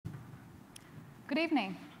Good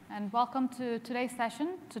evening, and welcome to today's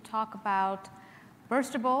session to talk about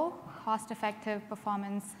burstable, cost-effective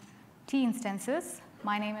performance T instances.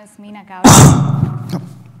 My name is Meena Gowder.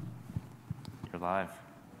 You're live.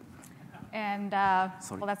 And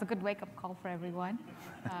well, that's a good wake-up call for everyone.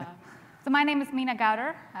 So my name is Meena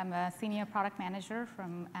Gowder. I'm a senior product manager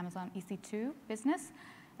from Amazon EC2 business.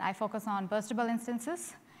 I focus on burstable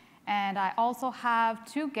instances. And I also have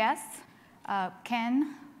two guests,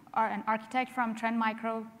 Ken, an architect from Trend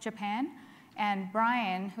Micro Japan, and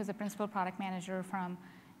Brian, who's a principal product manager from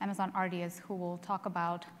Amazon RDS, who will talk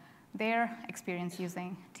about their experience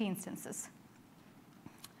using T instances.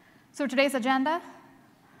 So today's agenda,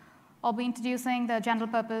 I'll be introducing the general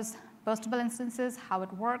purpose burstable instances, how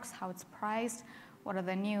it works, how it's priced, what are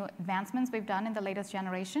the new advancements we've done in the latest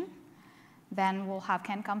generation. Then we'll have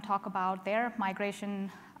Ken come talk about their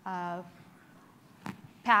migration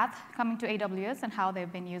path coming to AWS and how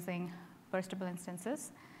they've been using burstable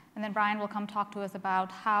instances. And then Brian will come talk to us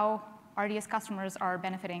about how RDS customers are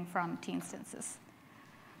benefiting from T instances.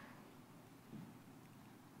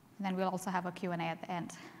 And then we'll also have a Q&A at the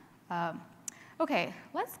end. OK,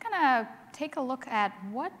 let's kind of take a look at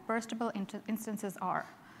what burstable instances are.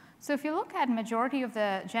 So if you look at majority of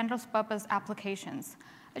the general purpose applications,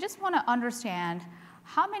 I just want to understand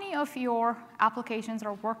how many of your applications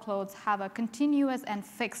or workloads have a continuous and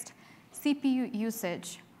fixed CPU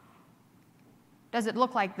usage? Does it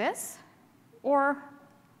look like this, or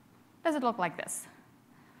does it look like this?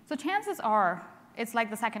 So chances are it's like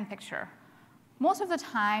the second picture. Most of the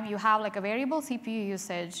time, you have like a variable CPU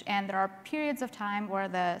usage, and there are periods of time where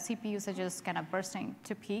the CPU usage is kind of bursting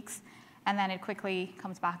to peaks, and then it quickly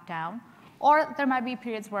comes back down. Or there might be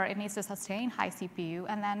periods where it needs to sustain high CPU,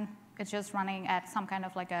 and then it's just running at some kind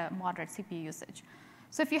of like a moderate CPU usage.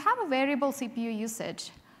 So if you have a variable CPU usage,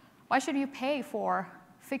 why should you pay for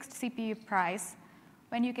fixed CPU price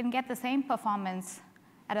when you can get the same performance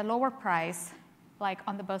at a lower price, like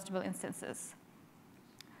on the burstable instances?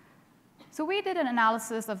 So we did an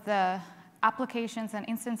analysis of the applications and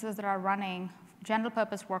instances that are running general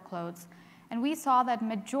purpose workloads, and we saw that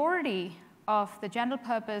majority of the general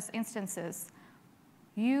purpose instances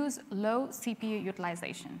use low CPU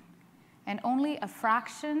utilization, and only a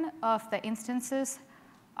fraction of the instances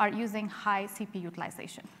are using high CPU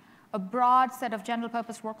utilization. A broad set of general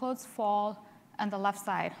purpose workloads fall on the left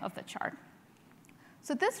side of the chart.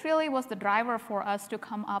 So this really was the driver for us to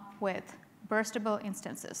come up with burstable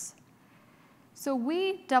instances. So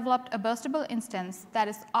we developed a burstable instance that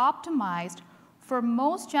is optimized for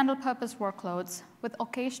most general purpose workloads with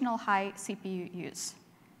occasional high CPU use.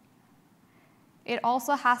 It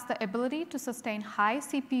also has the ability to sustain high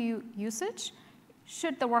CPU usage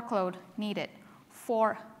should the workload need it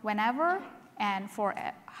for whenever and for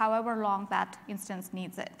however long that instance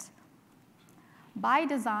needs it. By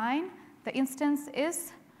design, the instance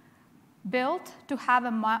is built to have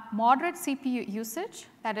a moderate CPU usage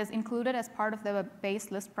that is included as part of the base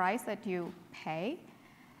list price that you pay.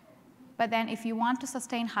 But then if you want to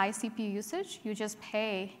sustain high CPU usage, you just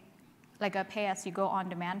pay like a pay-as-you-go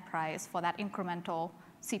on-demand price for that incremental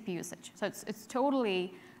CPU usage. So it's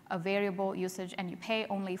totally a variable usage, and you pay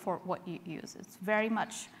only for what you use. It's very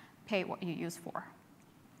much pay what you use for.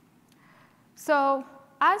 So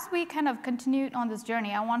as we kind of continued on this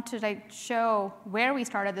journey, I want to show where we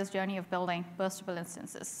started this journey of building burstable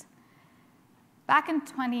instances. Back in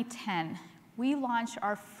 2010, we launched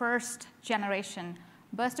our first generation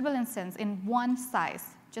burstable instance in one size,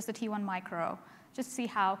 just a T1 Micro, just to see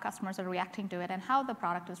how customers are reacting to it and how the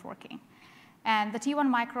product is working. And the T1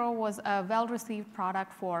 Micro was a well-received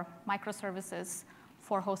product for microservices,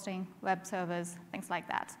 for hosting web servers, things like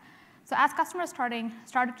that. So as customers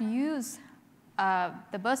started to use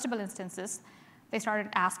the burstable instances, they started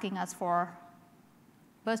asking us for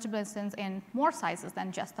burstable instances in more sizes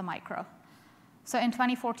than just the Micro. So in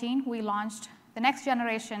 2014, we launched the next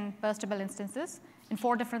generation burstable instances in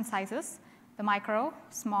 4 different sizes: the Micro,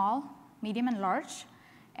 small, medium, and large.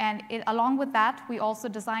 And along with that, we also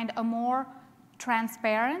designed a more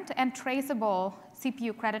transparent and traceable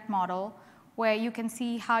CPU credit model where you can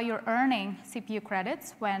see how you're earning CPU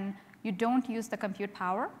credits when you don't use the compute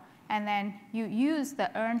power, and then you use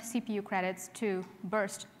the earned CPU credits to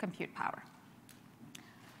burst compute power.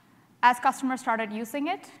 As customers started using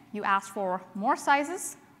it, you asked for more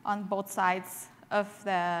sizes on both sides of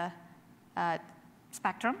the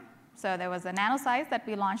spectrum. So there was a nano size that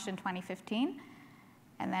we launched in 2015,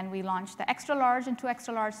 and then we launched the extra large and 2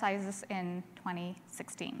 extra large sizes in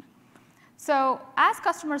 2016. So as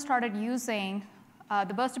customers started using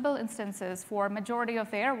the burstable instances for majority of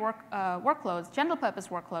their workloads, general purpose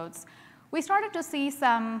workloads, we started to see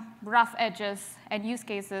some rough edges and use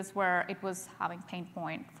cases where it was having pain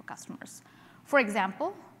point for customers. For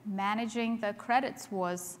example, managing the credits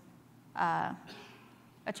was a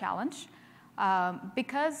challenge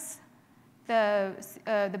because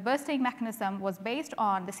the bursting mechanism was based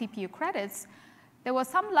on the CPU credits. There was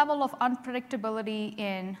some level of unpredictability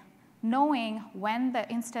in knowing when the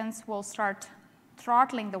instance will start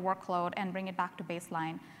throttling the workload and bring it back to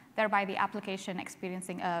baseline, thereby the application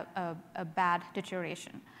experiencing a bad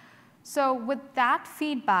deterioration. So with that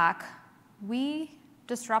feedback, we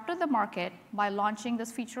disrupted the market by launching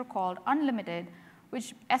this feature called Unlimited,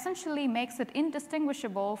 which essentially makes it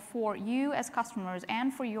indistinguishable for you as customers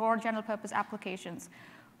and for your general purpose applications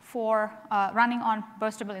for running on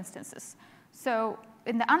burstable instances. So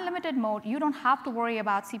in the unlimited mode, you don't have to worry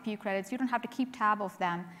about CPU credits. You don't have to keep tab of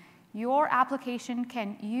them. Your application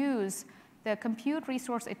can use the compute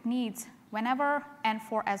resource it needs whenever and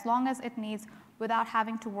for as long as it needs without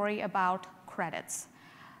having to worry about credits.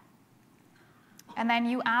 And then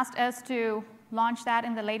you asked us to launch that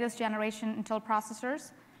in the latest generation Intel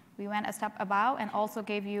processors. We went a step above and also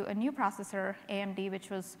gave you a new processor, AMD, which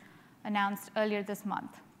was announced earlier this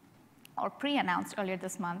month, or pre-announced earlier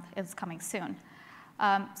this month. It's coming soon.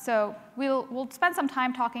 So we'll spend some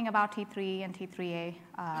time talking about T3 and T3A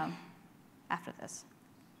after this.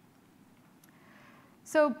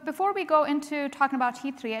 So before we go into talking about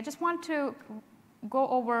T3, I just want to go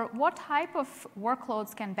over what type of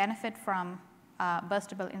workloads can benefit from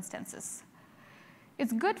burstable instances.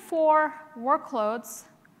 It's good for workloads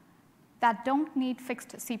that don't need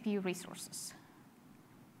fixed CPU resources.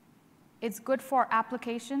 It's good for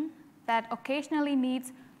application that occasionally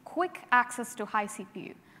needs quick access to high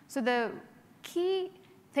CPU. So the key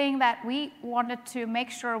thing that we wanted to make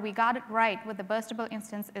sure we got it right with the burstable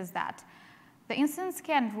instance is that the instance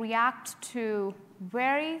can react to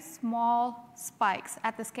very small spikes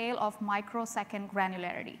at the scale of microsecond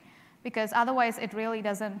granularity, because otherwise it really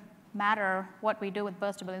doesn't matter what we do with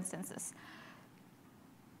burstable instances.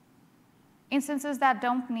 Instances that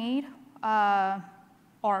don't need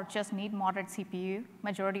or just need moderate CPU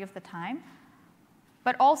majority of the time,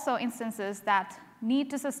 but also instances that need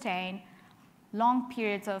to sustain long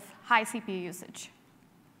periods of high CPU usage.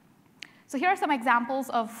 So here are some examples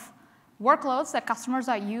of workloads that customers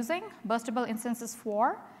are using burstable instances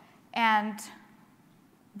for, and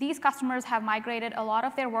these customers have migrated a lot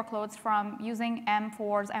of their workloads from using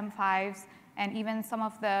M4s, M5s, and even some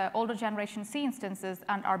of the older generation C instances,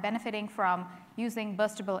 and are benefiting from using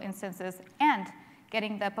burstable instances and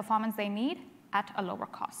getting the performance they need at a lower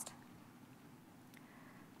cost.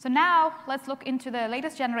 So now let's look into the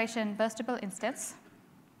latest generation burstable instance.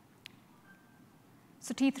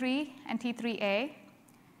 So T3 and T3A.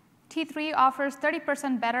 T3 offers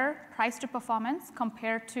 30% better price to performance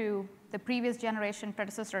compared to the previous generation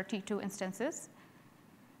predecessor T2 instances.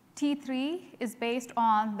 T3 is based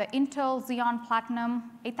on the Intel Xeon Platinum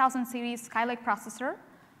 8000 series Skylake processor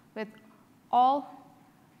with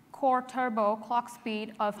all-core turbo clock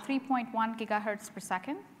speed of 3.1 gigahertz per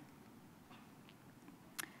second.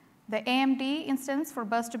 The AMD instance for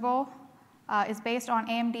burstable is based on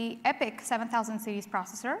AMD EPYC 7000 series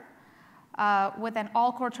processor with an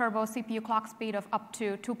all-core turbo CPU clock speed of up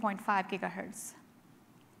to 2.5 gigahertz.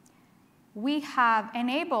 We have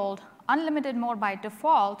enabled unlimited mode by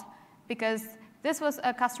default because this was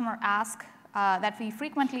a customer ask that we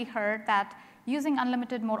frequently heard, that using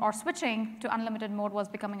unlimited mode or switching to unlimited mode was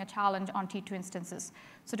becoming a challenge on T2 instances.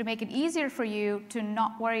 So to make it easier for you to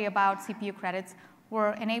not worry about CPU credits,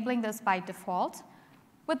 we're enabling this by default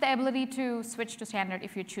with the ability to switch to standard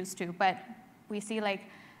if you choose to. But we see like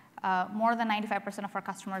more than 95% of our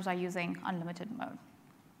customers are using unlimited mode.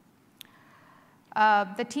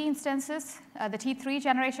 The T instances, the T3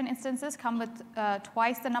 generation instances come with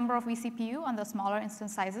twice the number of vCPU on the smaller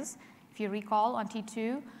instance sizes. If you recall, on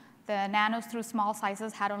T2, the nanos through small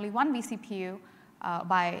sizes had only one vCPU.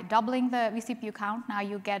 By doubling the vCPU count, now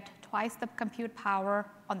you get twice the compute power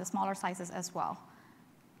on the smaller sizes as well.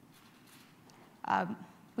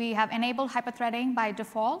 We have enabled hyperthreading by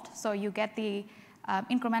default, so you get the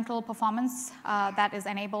incremental performance that is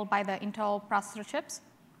enabled by the Intel processor chips.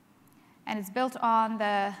 And it's built on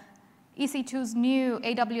the EC2's new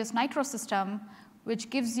AWS Nitro system,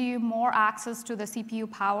 which gives you more access to the CPU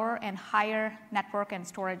power and higher network and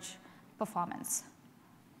storage performance.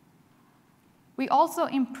 We also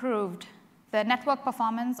improved the network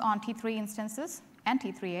performance on T3 instances and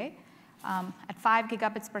T3A at 5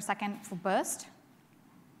 gigabits per second for burst.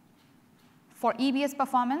 For EBS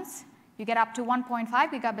performance, you get up to 1.5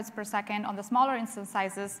 gigabits per second on the smaller instance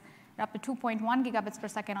sizes, up to 2.1 gigabits per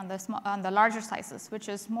second on the larger sizes, which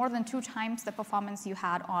is more than 2 times the performance you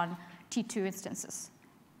had on T2 instances.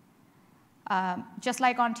 Just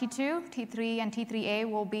like on T2, T3 and T3A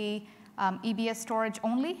will be EBS storage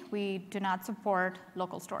only. We do not support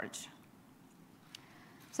local storage.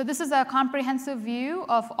 So this is a comprehensive view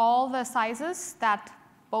of all the sizes that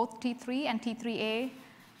both T3 and T3A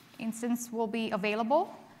instance will be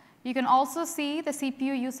available. You can also see the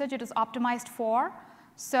CPU usage it is optimized for.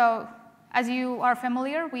 So as you are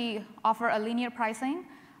familiar, we offer a linear pricing.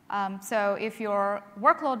 So if your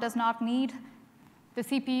workload does not need the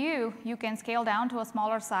CPU, you can scale down to a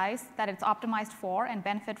smaller size that it's optimized for and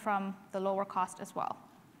benefit from the lower cost as well.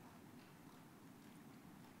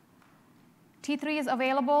 T3 is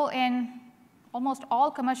available in almost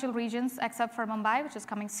all commercial regions except for Mumbai, which is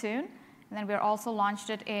coming soon. And then we're also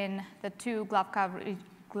launched it in the 2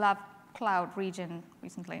 GovCloud region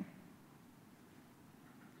recently.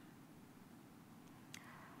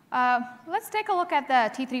 Let's take a look at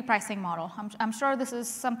the T3 pricing model. I'm sure this is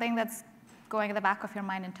something that's going in the back of your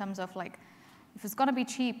mind in terms of like, if it's going to be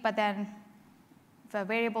cheap, but then the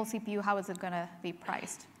variable CPU, how is it going to be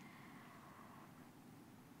priced?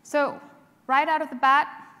 So right out of the bat,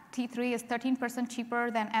 T3 is 13%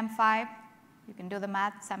 cheaper than M5. You can do the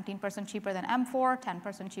math, 17% cheaper than M4,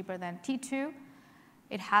 10% cheaper than T2.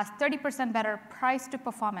 It has 30% better price to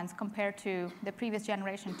performance compared to the previous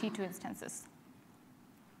generation T2 instances.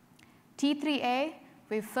 T3A,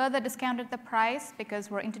 we've further discounted the price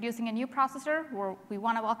because we're introducing a new processor. We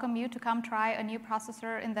want to welcome you to come try a new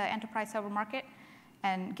processor in the enterprise server market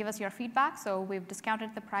and give us your feedback. So we've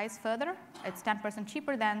discounted the price further. It's 10%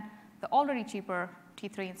 cheaper than the already cheaper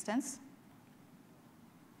T3 instance.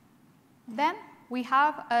 Then we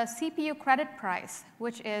have a CPU credit price,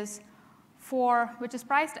 which is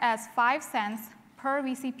priced as 5 cents per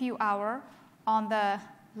vCPU hour on the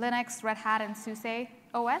Linux, Red Hat, and SUSE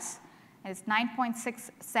OS. And it's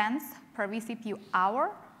 9.6 cents per vCPU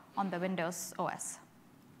hour on the Windows OS.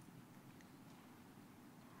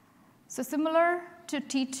 So similar to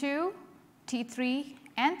T2, T3,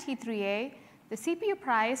 and T3A, the CPU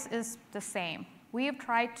price is the same. We have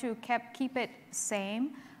tried to keep it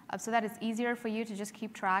same so that it's easier for you to just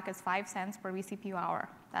keep track as 5 cents per vCPU hour.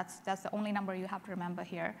 That's the only number you have to remember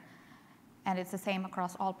here. And it's the same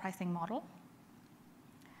across all pricing model.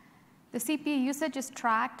 The CPU usage is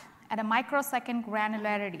tracked at a microsecond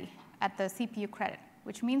granularity at the CPU credit,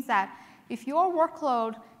 which means that if your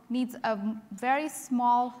workload needs a very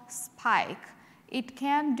small spike, it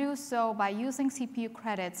can do so by using CPU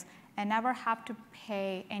credits and never have to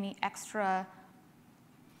pay any extra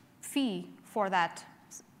fee for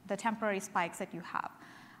the temporary spikes that you have.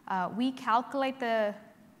 We calculate the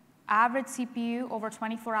average CPU over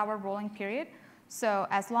 24-hour rolling period. So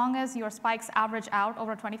as long as your spikes average out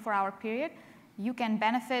over a 24-hour period, you can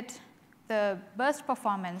benefit the burst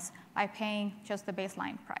performance by paying just the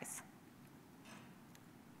baseline price.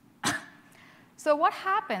 So what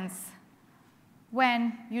happens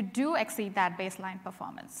when you do exceed that baseline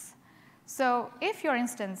performance? So if your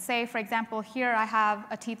instance, say for example, here I have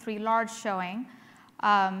a T3 large showing,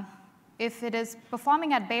 if it is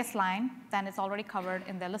performing at baseline, then it's already covered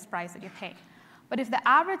in the list price that you pay. But if the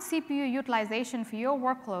average CPU utilization for your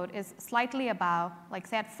workload is slightly above, like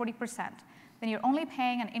say at 40%, then you're only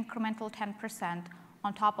paying an incremental 10%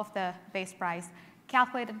 on top of the base price,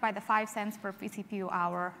 calculated by the 5 cents per vCPU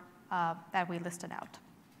hour that we listed out.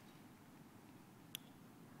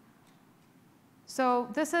 So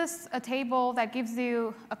this is a table that gives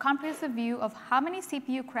you a comprehensive view of how many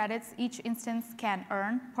CPU credits each instance can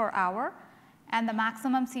earn per hour and the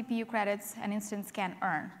maximum CPU credits an instance can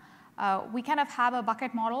earn. We kind of have a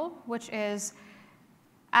bucket model, which is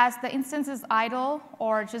as the instance is idle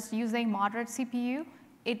or just using moderate CPU,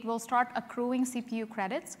 it will start accruing CPU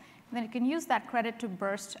credits, and then it can use that credit to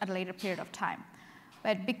burst at a later period of time.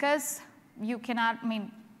 But because you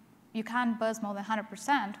can't burst more than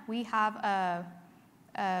 100%, we have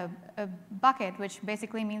a bucket, which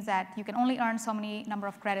basically means that you can only earn so many number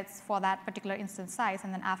of credits for that particular instance size,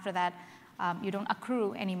 and then after that, you don't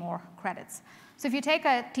accrue any more credits. So if you take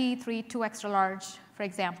a T3 2 extra large, for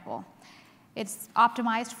example, it's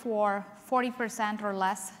optimized for 40% or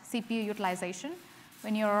less CPU utilization.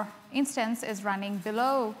 When your instance is running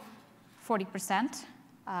below 40%,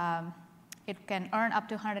 it can earn up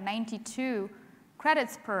to 192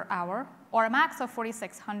 credits per hour, or a max of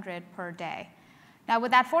 4,600 per day. Now,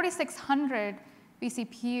 with that 4,600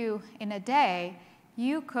 vCPU in a day,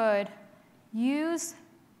 you could use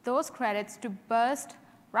those credits to burst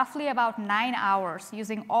roughly about 9 hours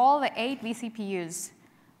using all the 8 vCPUs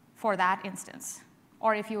for that instance.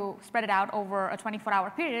 or if you spread it out over a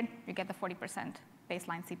 24-hour period, you get the 40%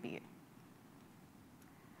 baseline CPU.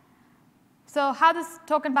 So how this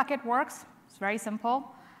token bucket works, it's very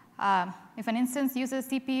simple. If an instance uses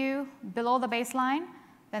CPU below the baseline,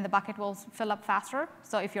 then the bucket will fill up faster.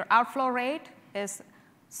 So if your outflow rate is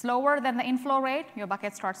slower than the inflow rate, your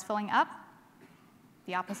bucket starts filling up.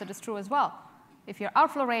 The opposite is true as well. If your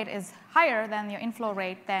outflow rate is higher than your inflow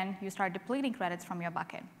rate, then you start depleting credits from your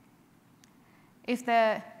bucket. If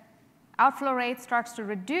the outflow rate starts to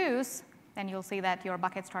reduce, then you'll see that your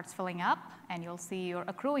bucket starts filling up, and you'll see your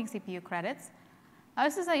accruing CPU credits. Now,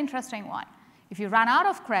 this is an interesting one. If you run out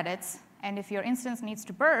of credits, and if your instance needs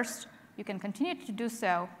to burst, you can continue to do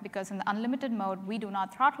so, because in the unlimited mode, we do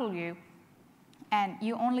not throttle you, and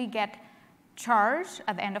you only get charged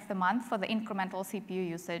at the end of the month for the incremental CPU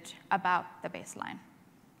usage above the baseline.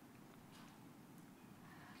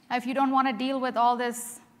 Now, if you don't want to deal with all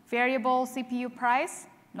this variable CPU price,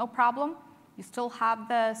 no problem. You still have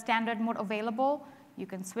the standard mode available. You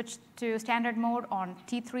can switch to standard mode on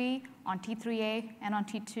T3, on T3A, and on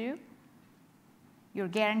T2. You're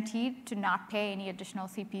guaranteed to not pay any additional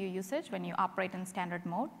CPU usage when you operate in standard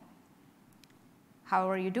mode.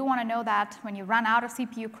 However, you do want to know that when you run out of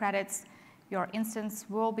CPU credits, your instance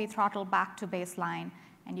will be throttled back to baseline,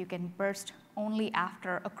 and you can burst only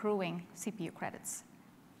after accruing CPU credits.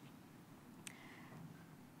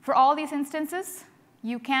 For all these instances,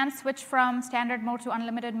 you can switch from standard mode to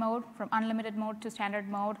unlimited mode, from unlimited mode to standard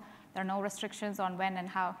mode. There are no restrictions on when and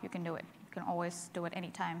how you can do it. You can always do it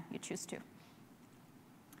anytime you choose to.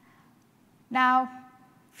 Now,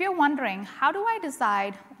 if you're wondering, how do I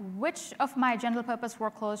decide which of my general purpose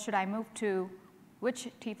workloads should I move to which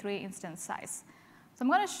T3 instance size? So I'm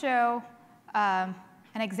going to show an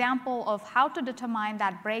example of how to determine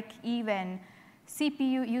that break-even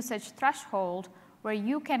CPU usage threshold where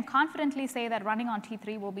you can confidently say that running on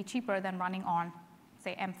T3 will be cheaper than running on,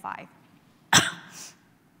 say, M5.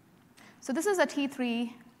 So this is a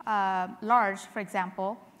T3 large, for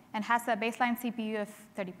example, and has a baseline CPU of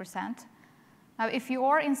 30%. Now, if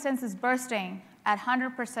your instance is bursting at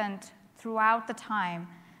 100% throughout the time,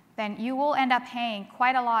 then you will end up paying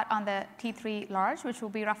quite a lot on the T3 large, which will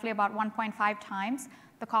be roughly about 1.5 times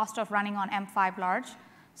the cost of running on M5 large.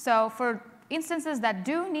 So for instances that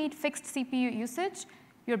do need fixed CPU usage,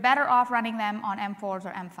 you're better off running them on M4s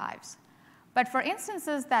or M5s. But for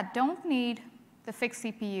instances that don't need the fixed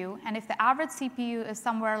CPU, and if the average CPU is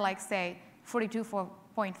somewhere like, say,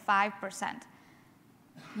 42.5%,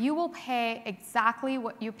 you will pay exactly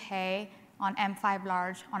what you pay on M5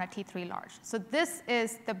 large on a T3 large. So this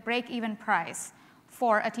is the break-even price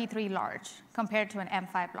for a T3 large compared to an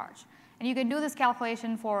M5 large. And you can do this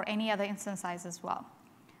calculation for any other instance size as well.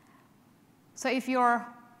 So if your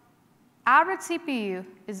average CPU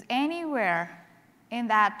is anywhere in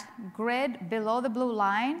that grid below the blue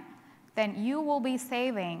line, then you will be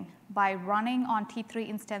saving by running on T3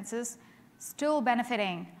 instances, still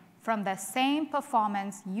benefiting from the same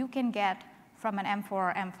performance you can get from an M4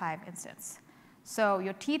 or M5 instance. So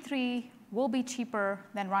your T3 will be cheaper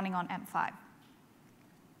than running on M5.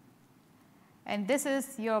 And this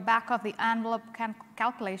is your back of the envelope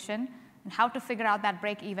calculation and how to figure out that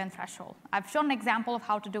break-even threshold. I've shown an example of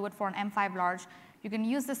how to do it for an M5 large. You can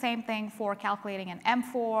use the same thing for calculating an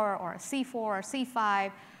M4 or a C4 or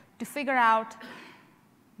C5 to figure out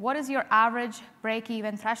what is your average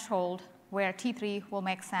break-even threshold where T3 will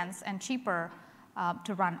make sense and cheaper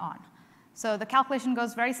to run on. So the calculation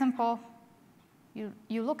goes very simple.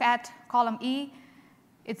 You look at column E.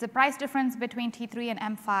 It's the price difference between T3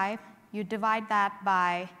 and M5. You divide that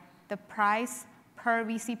by the price per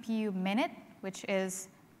vCPU minute, which is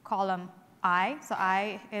column I. So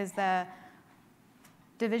I is the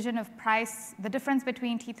division of price, the difference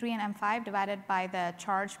between T3 and M5 divided by the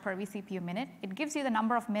charge per vCPU minute. It gives you the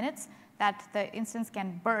number of minutes that the instance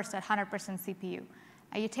can burst at 100% CPU.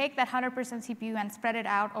 Now you take that 100% CPU and spread it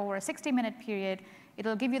out over a 60-minute period.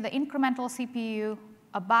 It'll give you the incremental CPU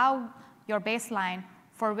above your baseline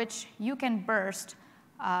for which you can burst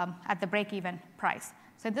at the break-even price.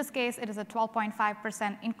 So in this case, it is a 12.5%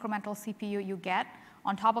 incremental CPU you get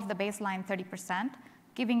on top of the baseline 30%,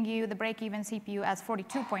 giving you the break-even CPU as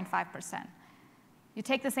 42.5%. You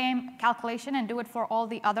take the same calculation and do it for all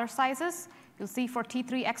the other sizes. You'll see for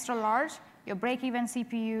T3 extra large, your break-even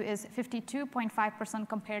CPU is 52.5%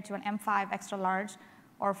 compared to an M5 extra large,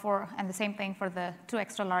 and the same thing for the 2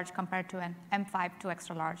 extra large compared to an M5 2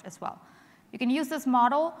 extra large as well. You can use this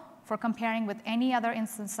model for comparing with any other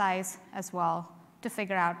instance size as well to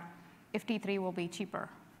figure out if T3 will be cheaper.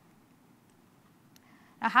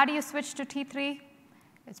 Now, how do you switch to T3?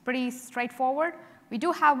 It's pretty straightforward. We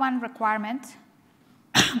do have one requirement.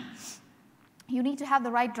 you need to have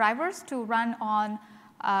the right drivers to run on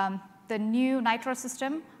the new Nitro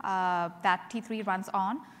system that T3 runs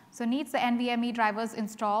on. So it needs the NVMe drivers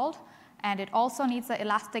installed, and it also needs the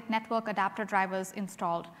Elastic Network Adapter drivers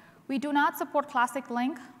installed. We do not support Classic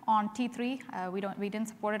Link on T3. We didn't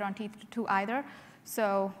support it on T2 either.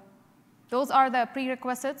 So those are the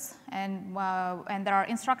prerequisites, and there are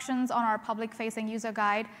instructions on our public-facing user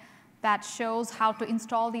guide that shows how to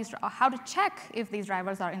install these, how to check if these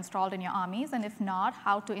drivers are installed in your armies, and if not,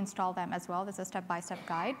 how to install them as well. There's a step-by-step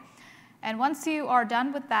guide. And once you are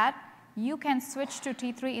done with that, you can switch to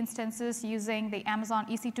T3 instances using the Amazon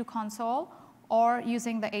EC2 console or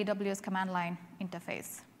using the AWS command line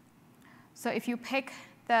interface. So if you pick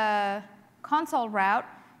the console route,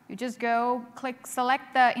 you just go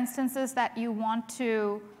select the instances that you want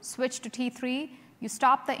to switch to T3. You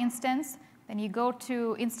stop the instance, then you go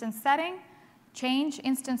to instance setting, change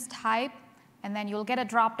instance type, and then you'll get a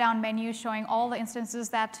drop-down menu showing all the instances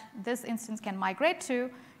that this instance can migrate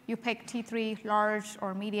to. You pick T3 large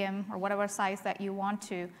or medium or whatever size that you want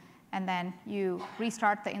to, and then you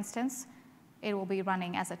restart the instance. It will be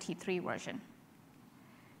running as a T3 version.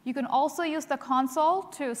 You can also use the console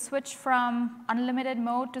to switch from unlimited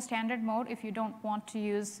mode to standard mode if you don't want to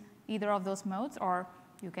use either of those modes, or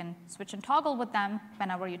you can switch and toggle with them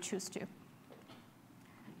whenever you choose to.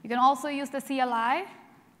 You can also use the CLI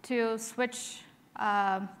to switch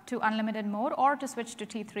to unlimited mode or to switch to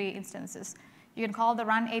T3 instances. You can call the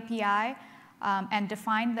run API and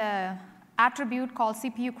define the attribute called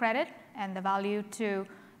CPU credit, and the value to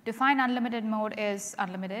define unlimited mode is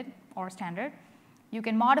unlimited or standard. You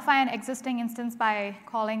can modify an existing instance by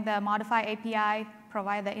calling the modify API,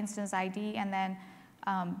 provide the instance ID, and then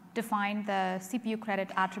define the CPU credit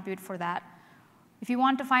attribute for that. If you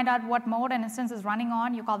want to find out what mode an instance is running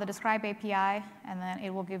on, you call the describe API, and then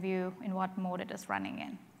it will give you in what mode it is running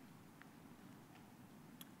in.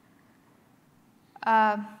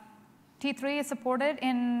 T3 is supported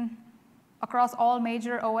across all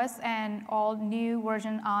major OS and all new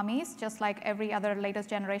version armies, just like every other latest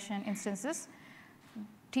generation instances.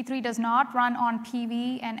 T3 does not run on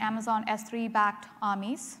PV and Amazon S3 backed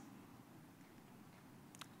armies.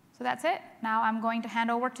 So that's it. Now I'm going to hand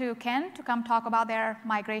over to Ken to come talk about their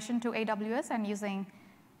migration to AWS and using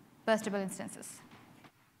burstable instances.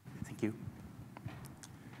 Thank you.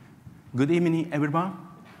 Good evening, everyone.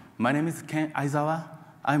 My name is Ken Aizawa.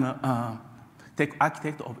 I'm a tech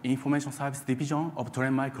architect of Information Service Division of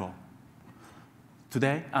Trend Micro.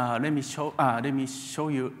 Today, let me show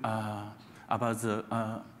you about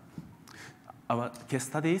our case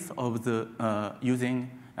studies of the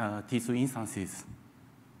using T3 instances.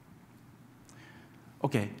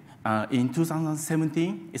 Okay, in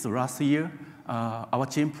 2017, it's last year, our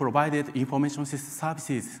team provided information system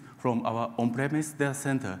services from our on-premise data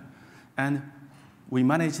center, and we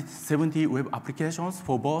managed 70 web applications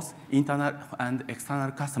for both internal and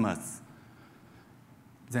external customers.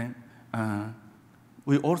 Then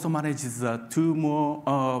we also managed two more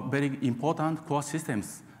very important core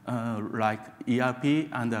systems like ERP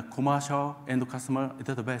and commercial and customer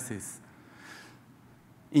databases.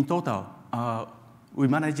 In total, we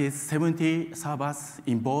managed 70 servers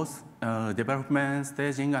in both development,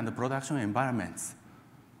 staging, and production environments.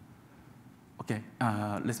 Okay,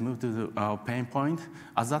 let's move to the pain point.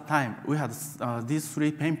 At that time, we had these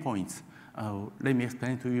three pain points. Let me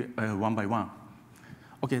explain to you one by one.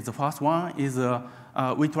 Okay, the first one is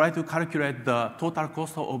we try to calculate the total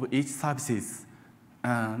cost of each services,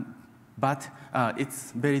 but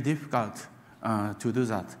it's very difficult to do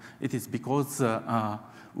that. It is because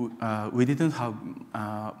we didn't have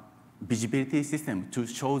visibility system to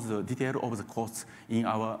show the detail of the costs in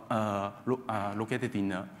our located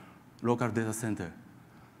in local data center.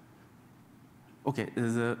 Okay,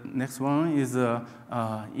 the next one is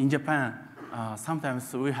in Japan.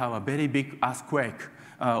 Sometimes we have a very big earthquake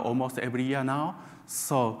almost every year now.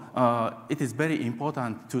 So it is very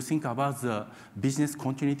important to think about the business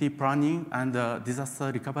continuity planning and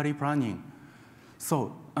disaster recovery planning.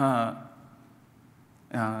 So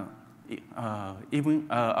even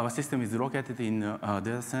our system is located in a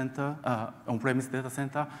data center, on-premise data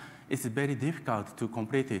center, it's very difficult to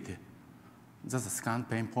complete it. That's the second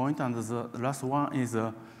pain point, and the last one is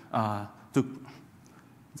the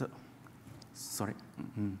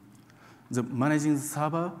managing the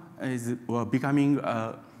server is becoming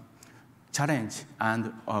a challenge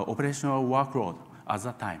and operational workload at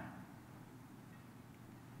that time.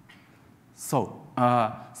 So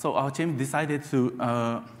our team decided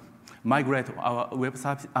to migrate our web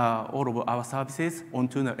service, all of our services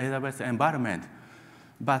onto the AWS environment.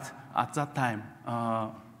 But at that time,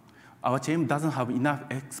 our team doesn't have enough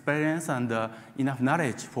experience and enough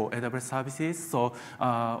knowledge for AWS services, so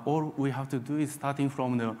all we have to do is starting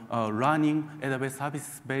from the learning AWS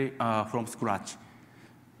services from scratch.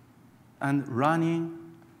 And learning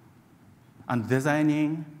and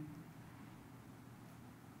designing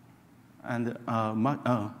and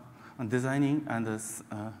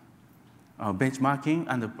benchmarking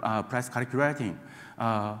and price calculating.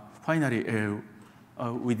 Finally,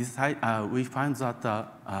 we find that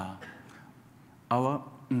our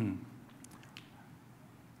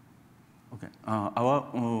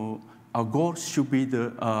goal should be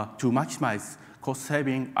to maximize cost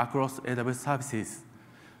saving across AWS services.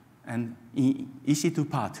 And in EC2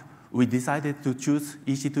 part, we decided to choose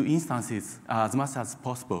EC2 instances as much as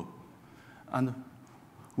possible. And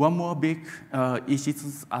one more big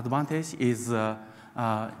EC2 advantage is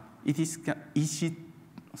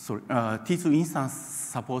T2 instance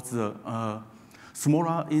supports the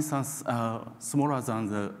smaller instance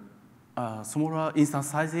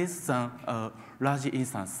sizes than large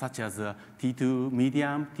instance, such as T2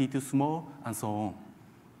 medium, T2 small, and so on.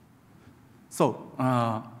 So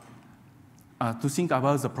to think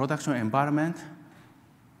about the production environment,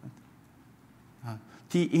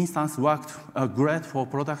 T instance worked great for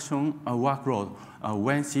production workload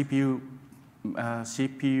when CPU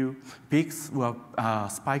peaks were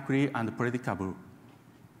spikely and predictable.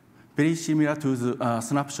 Very similar to the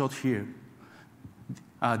snapshot here.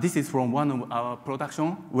 This is from one of our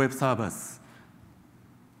production web servers.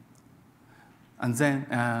 And then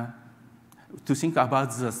to think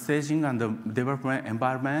about the staging and the development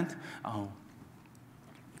environment,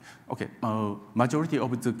 majority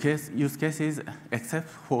of the use cases, except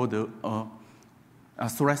for the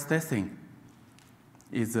stress testing,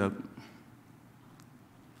 is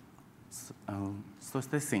stress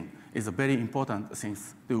testing is a very important thing.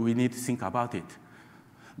 We need to think about it.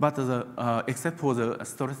 But except for the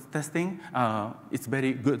stress testing, it's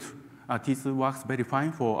very good. T2 works very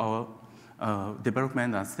fine for our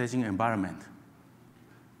development and staging environment.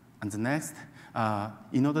 And the next,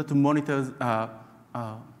 in order to monitor,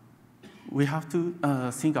 we have to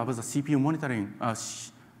think about the CPU monitoring,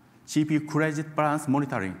 CPU credit balance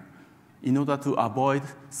monitoring, in order to avoid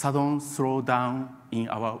sudden slowdown in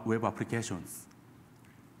our web applications.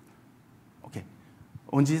 Okay.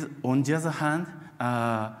 On the other hand,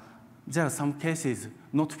 there are some cases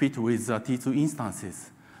not fit with T2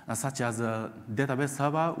 instances, such as a database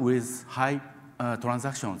server with high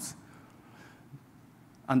transactions.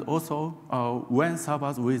 And also, when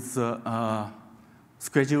servers with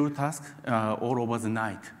scheduled tasks all over the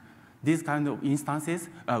night. These kind of instances,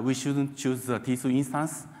 we shouldn't choose the T2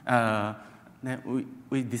 instance.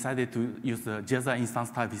 We decided to use the Jazz instance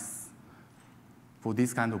types for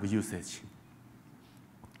this kind of usage.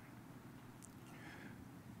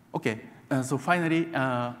 Okay, so finally,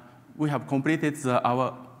 we have completed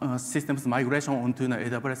our systems migration onto the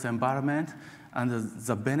AWS environment, and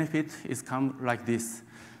the benefit is come like this.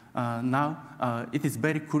 Now, it is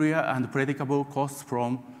very clear and predictable costs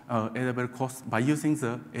from AWS costs by using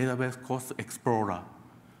the AWS Cost Explorer.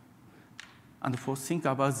 And for think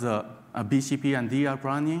about the BCP and DR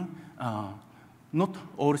planning, not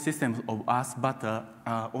all systems of us, but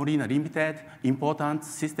only in a limited important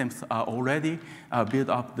systems are already built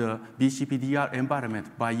up the BCP DR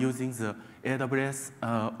environment by using the AWS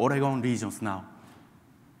Oregon regions now.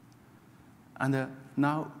 And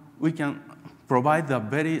now we can provide the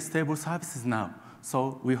very stable services now.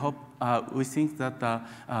 So we hope, we think that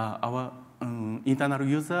our internal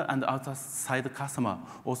user and outside customer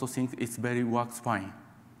also think it's very works fine.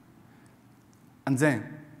 And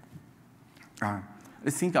then,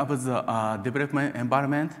 let's think about the development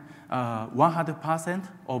environment. 100%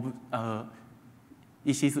 of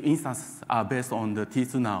EC2 instances are based on the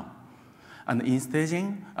T2 now. And in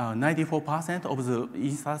staging, 94% of the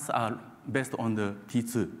instances are based on the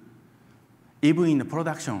T2. Even in the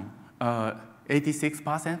production,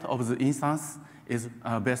 86% of the instance is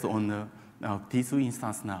based on the T2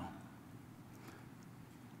 instance now.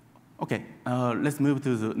 Okay, let's move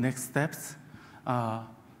to the next steps.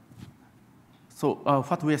 So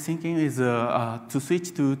what we are thinking is to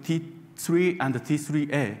switch to T3 and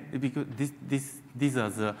T3A, because these are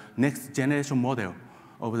the next generation model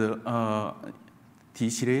of the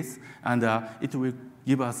T series, and it will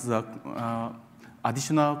give us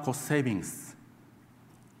additional cost savings.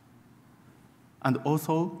 And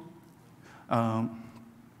also,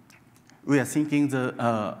 we are thinking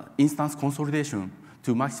the instance consolidation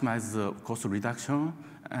to maximize the cost reduction.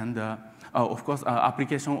 And of course,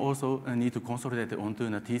 application also need to consolidate onto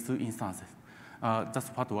the T2 instances. That's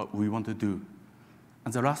what we want to do.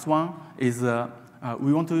 And the last one is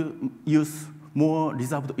we want to use more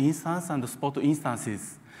reserved instance and spot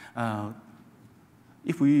instances.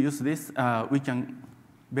 If we use this, we can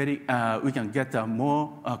get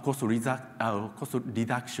more cost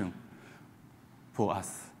reduction for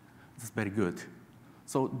us. It's very good.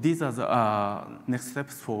 So these are the next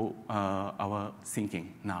steps for our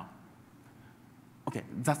thinking now. Okay,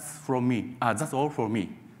 that's from me. That's all for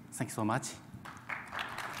me. Thank you so much.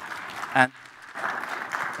 And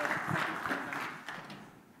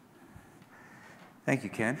thank you,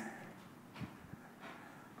 Ken.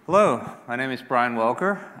 Hello, my name is Brian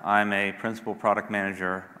Welker. I'm a principal product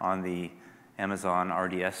manager on the Amazon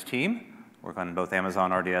RDS team. Work on both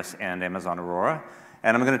Amazon RDS and Amazon Aurora.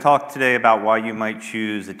 And I'm going to talk today about why you might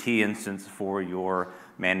choose a T instance for your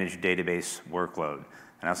managed database workload.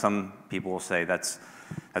 Now, some people will say that's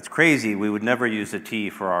crazy. We would never use a T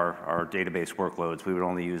for our database workloads. We would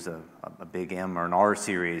only use a big M or an R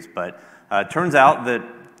series. But it turns out that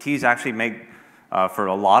Ts actually make, for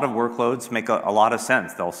a lot of workloads, make a lot of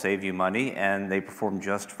sense. They'll save you money, and they perform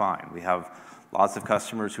just fine. We have lots of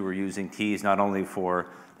customers who are using Ts not only for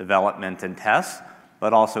development and tests,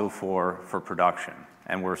 but also for production.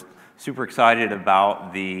 And we're super excited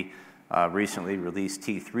about the recently released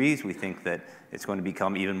T3s. We think that it's going to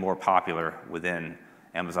become even more popular within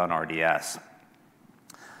Amazon RDS.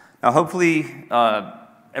 Now, hopefully,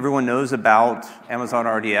 everyone knows about Amazon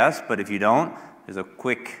RDS, but if you don't, there's a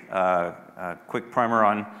quick primer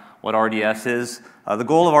on what RDS is. The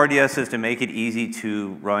goal of RDS is to make it easy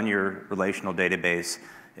to run your relational database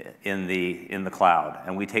in the cloud.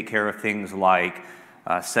 And we take care of things like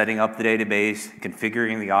setting up the database,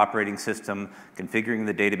 configuring the operating system, configuring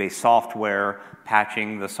the database software,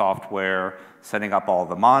 patching the software, setting up all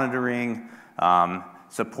the monitoring,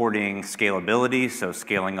 supporting scalability, so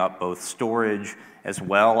scaling up both storage as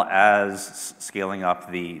well as scaling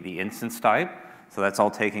up the instance type. So that's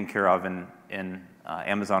all taken care of in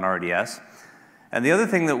Amazon RDS. And the other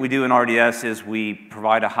thing that we do in RDS is we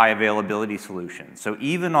provide a high availability solution. So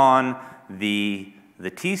even on the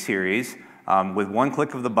T-Series, with one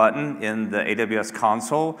click of the button in the AWS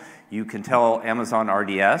console, you can tell Amazon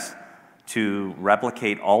RDS to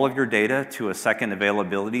replicate all of your data to a second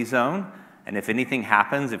availability zone. And if anything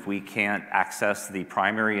happens, if we can't access the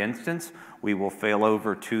primary instance, we will fail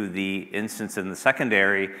over to the instance in the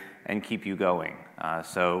secondary and keep you going.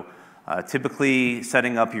 Typically,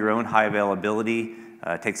 setting up your own high availability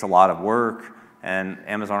takes a lot of work, and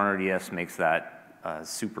Amazon RDS makes that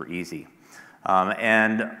super easy.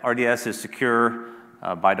 And RDS is secure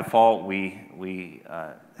by default. We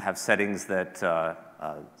have settings that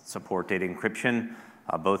support data encryption,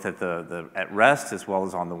 both at rest as well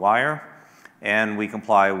as on the wire. And we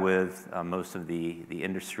comply with most of the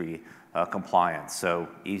industry compliance, so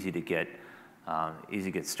easy to get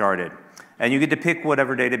started. And you get to pick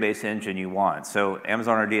whatever database engine you want. So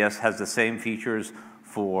Amazon RDS has the same features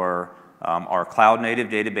for our cloud-native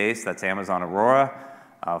database, that's Amazon Aurora,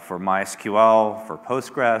 for MySQL, for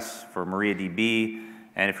Postgres, for MariaDB,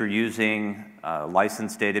 and if you're using a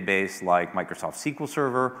licensed database like Microsoft SQL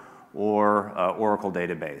Server or Oracle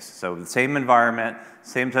database. So the same environment,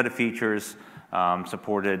 same set of features,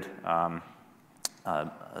 supported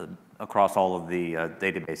across all of the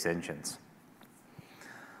database engines.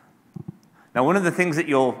 Now, one of the things that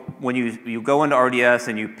when you go into RDS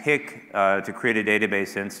and you pick to create a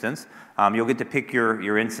database instance, you'll get to pick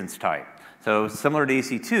your instance type. So similar to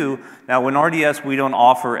EC2, now in RDS, we don't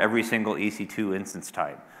offer every single EC2 instance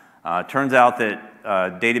type. Turns out that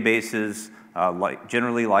databases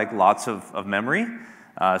generally like lots of memory.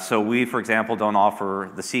 So we, for example, don't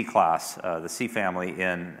offer the C class, the C family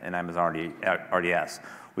in Amazon RDS.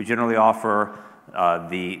 We generally offer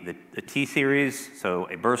the T series, so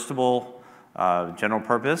a burstable general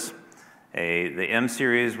purpose, the M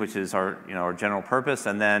series, which is our general purpose,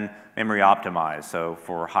 and then memory optimized, so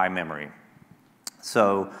for high memory.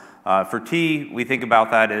 So for T, we think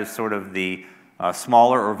about that as sort of the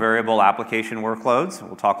smaller or variable application workloads.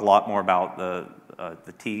 We'll talk a lot more about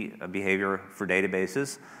the T behavior for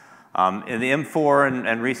databases. In the M4,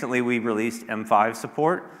 and recently we released M5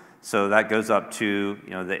 support. So that goes up to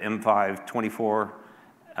the M5 24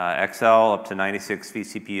 XL up to 96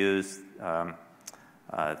 vCPUs,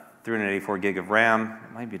 384 gig of RAM.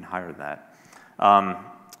 It might be even higher than that.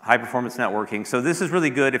 High performance networking. So this is really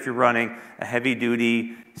good if you're running a heavy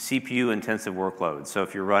duty CPU intensive workload. So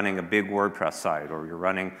if you're running a big WordPress site or you're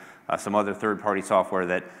running some other third-party software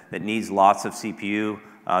that needs lots of CPU,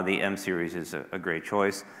 the M series is a great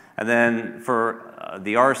choice. And then for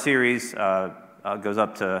the R series, goes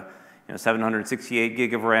up to 768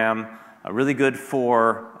 gig of RAM. Really good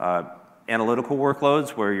for analytical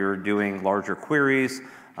workloads where you're doing larger queries,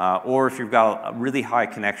 or if you've got a really high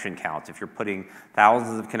connection count. If you're putting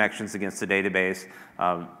thousands of connections against a database,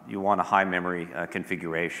 you want a high memory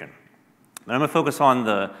configuration. And I'm going to focus on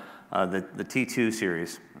the T2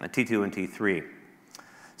 series, T2 and T3.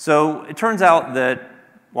 So it turns out that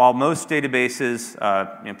while most databases,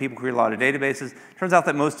 people create a lot of databases, it turns out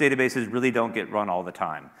that most databases really don't get run all the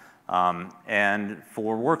time. And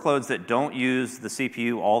for workloads that don't use the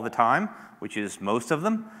CPU all the time, which is most of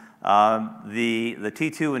them, the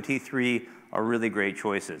T2 and T3 are really great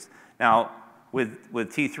choices. Now, with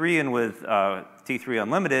T3 and with T3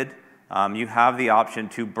 Unlimited, you have the option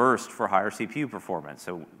to burst for higher CPU performance.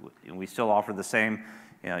 So we still offer the same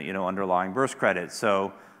underlying burst credits.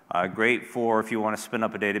 So great for if you want to spin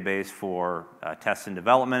up a database for test and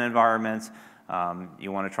development environments,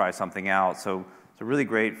 you want to try something out. So really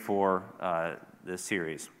great for this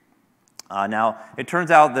series. Now, it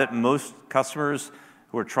turns out that most customers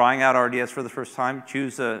who are trying out RDS for the first time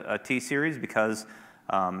choose a T series because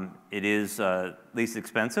it is least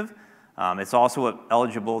expensive. It's also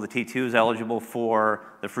eligible, the T2 is eligible for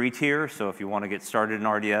the free tier, so if you want to get started in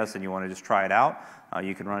RDS and you want to just try it out,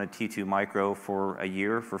 you can run a T2 Micro for a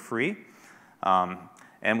year for free.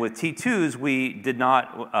 And with T2s,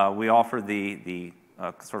 we offer the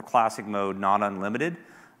sort of classic mode, not unlimited.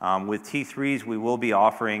 With T3s, we will be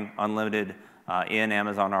offering unlimited in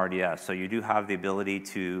Amazon RDS. So you do have the ability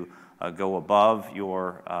to go above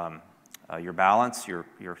your balance, your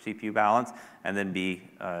CPU balance, and then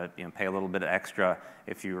pay a little bit extra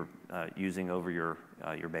if you're using over your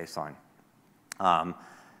baseline.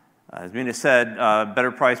 As Mina said,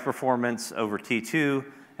 better price performance over T2,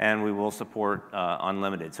 and we will support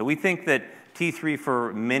unlimited. So we think that T3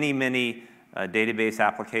 for many, many database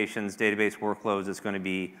applications, database workloads is going to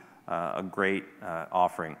be a great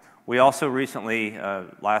offering. We also recently,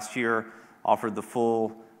 last year, offered the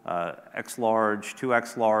full X large,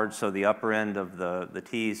 2X large, so the upper end of the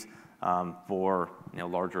T's for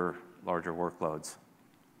larger workloads.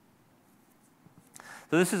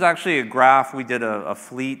 So this is actually a graph. We did a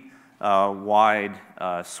fleet wide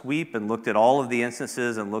sweep and looked at all of the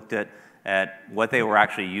instances and looked at what they were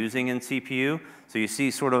actually using in CPU. So you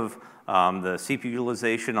see sort of the CPU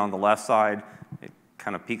utilization on the left side. It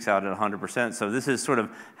kind of peaks out at 100%. So this is sort of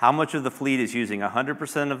how much of the fleet is using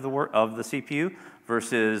 100% of the CPU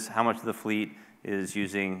versus how much of the fleet is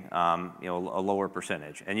using a lower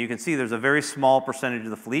percentage. And you can see there's a very small percentage of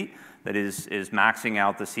the fleet that is maxing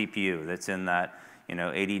out the CPU. That's in that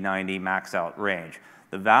 80, 90 max out range.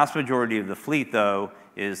 The vast majority of the fleet, though,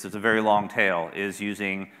 there's a very long tail, is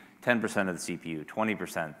using 10% of the CPU,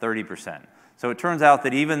 20%, 30%. So it turns out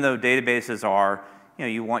that even though databases are,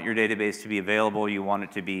 you want your database to be available, you want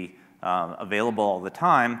it to be available all the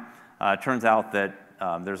time, it turns out that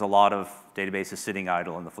there's a lot of databases sitting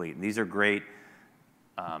idle in the fleet. And these are great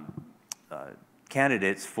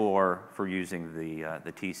candidates for using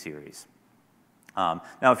the T series. Now,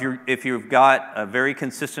 if you've got a very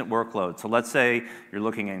consistent workload, so let's say you're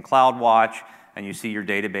looking in CloudWatch and you see your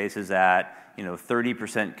database is at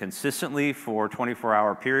 30% consistently for a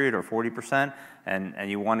 24-hour period or 40%,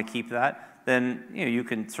 and you want to keep that, then you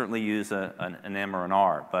can certainly use an M or an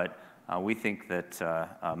R. But we think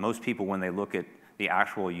that most people, when they look at the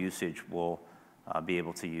actual usage, will be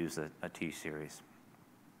able to use a T series.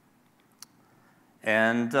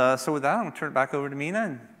 And so with that, I'm going to turn it back over to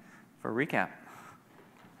Mina for a recap.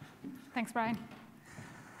 Thanks, Brian.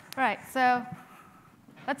 All right, so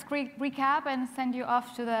let's recap and send you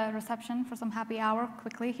off to the reception for some happy hour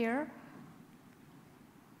quickly here.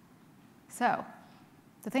 So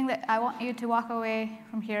the thing that I want you to walk away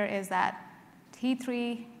from here is that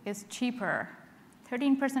T3 is cheaper,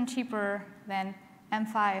 13% cheaper than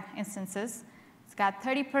M5 instances. It's got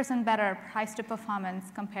 30% better price to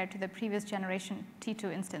performance compared to the previous generation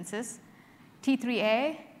T2 instances.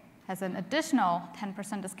 T3A has an additional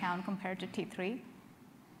 10% discount compared to T3.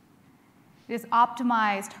 It is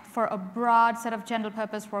optimized for a broad set of general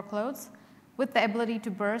purpose workloads with the ability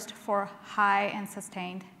to burst for high and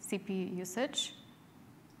sustained CPU usage.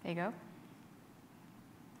 There you go.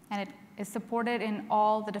 And it is supported in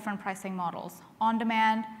all the different pricing models. On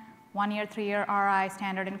demand, 1 year, 3 year RI,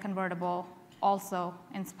 standard and convertible, also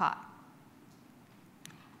in spot.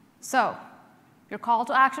 So your call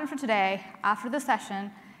to action for today after the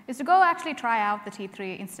session is to go actually try out the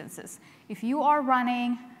T3 instances. If you are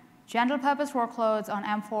running general purpose workloads on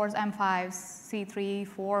M4s, M5s, C3,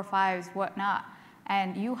 4, 5s, whatnot,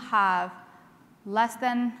 and you have less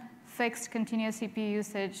than fixed continuous CPU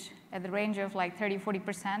usage at the range of like 30,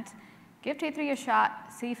 40%, give T3 a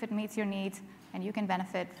shot, see if it meets your needs, and you can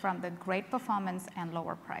benefit from the great performance and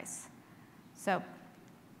lower price. So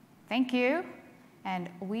thank you. And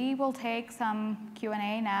we will take some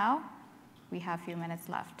Q&A now. We have a few minutes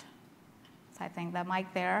left. So I think the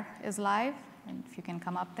mic there is live, and if you can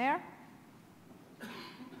come up there.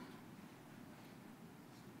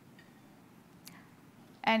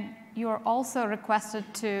 And you are also requested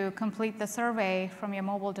to complete the survey from your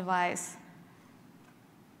mobile device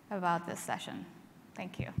about this session.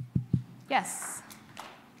 Thank you. Yes?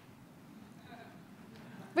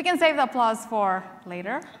 We can save the applause for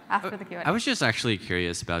later, after the Q&A. I was just actually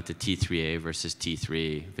curious about the T3A versus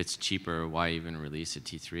T3. If it's cheaper, why even release a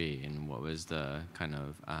T3? And what was the kind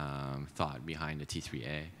of thought behind the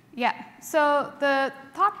T3A? Yeah, so the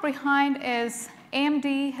thought behind is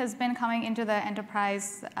AMD has been coming into the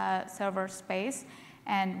enterprise server space,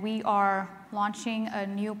 and we are launching a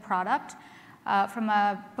new product. From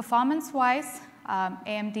a performance-wise,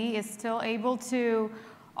 AMD is still able to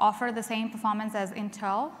offer the same performance as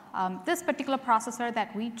Intel. This particular processor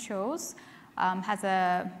that we chose has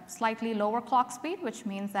a slightly lower clock speed, which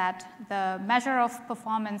means that the measure of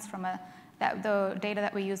performance from the data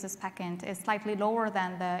that we use as backend is slightly lower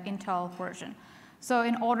than the Intel version. So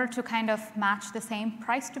in order to kind of match the same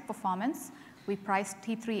price to performance, we priced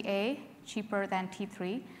T3A cheaper than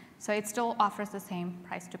T3. So it still offers the same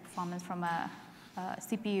price to performance from a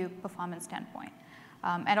CPU performance standpoint.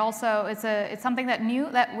 And also, it's something that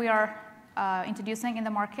we are introducing in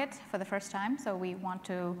the market for the first time. So we want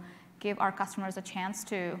to give our customers a chance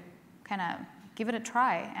to kind of give it a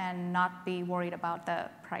try and not be worried about the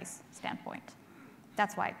price standpoint.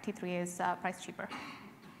 That's why T3 is priced cheaper.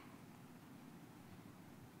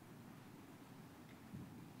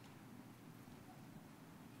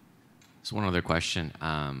 So one other question.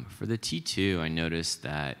 For the T2, I noticed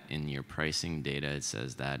that in your pricing data, it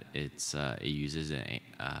says that it uses an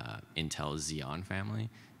Intel Xeon family.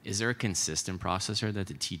 Is there a consistent processor that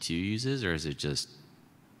the T2 uses, or is it just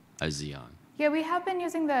a Xeon? Yeah, we have been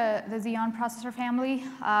using the Xeon processor family.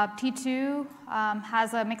 T2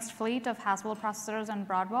 has a mixed fleet of Haswell processors and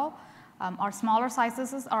Broadwell. Our smaller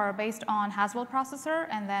sizes are based on Haswell processor,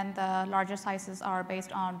 and then the larger sizes are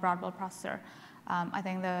based on Broadwell processor. I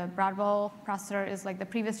think the Broadwell processor is like the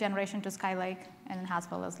previous generation to Skylake, and then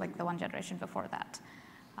Haswell is like the one generation before that.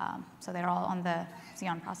 So they're all on the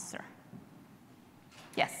Xeon processor.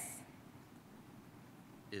 Yes?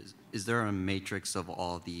 Is there a matrix of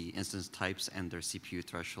all the instance types and their CPU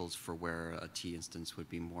thresholds for where a T instance would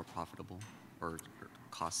be more profitable or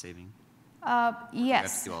cost saving? Yes. We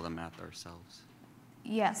have to do all the math ourselves.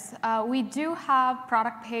 Yes, we do have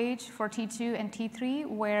product page for T2 and T3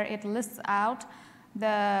 where it lists out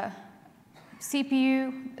the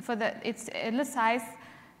CPU for it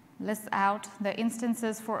lists out the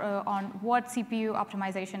instances for on what CPU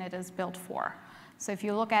optimization it is built for. So if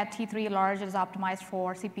you look at T3 large, it is optimized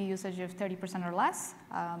for CPU usage of 30% or less.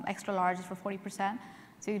 Extra large is for 40%.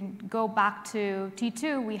 So you can go back to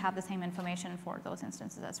T2, we have the same information for those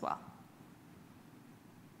instances as well.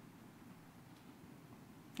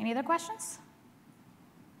 Any other questions?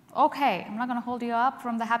 Okay, I'm not going to hold you up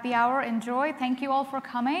from the happy hour. Enjoy. Thank you all for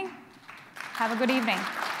coming. Have a good evening.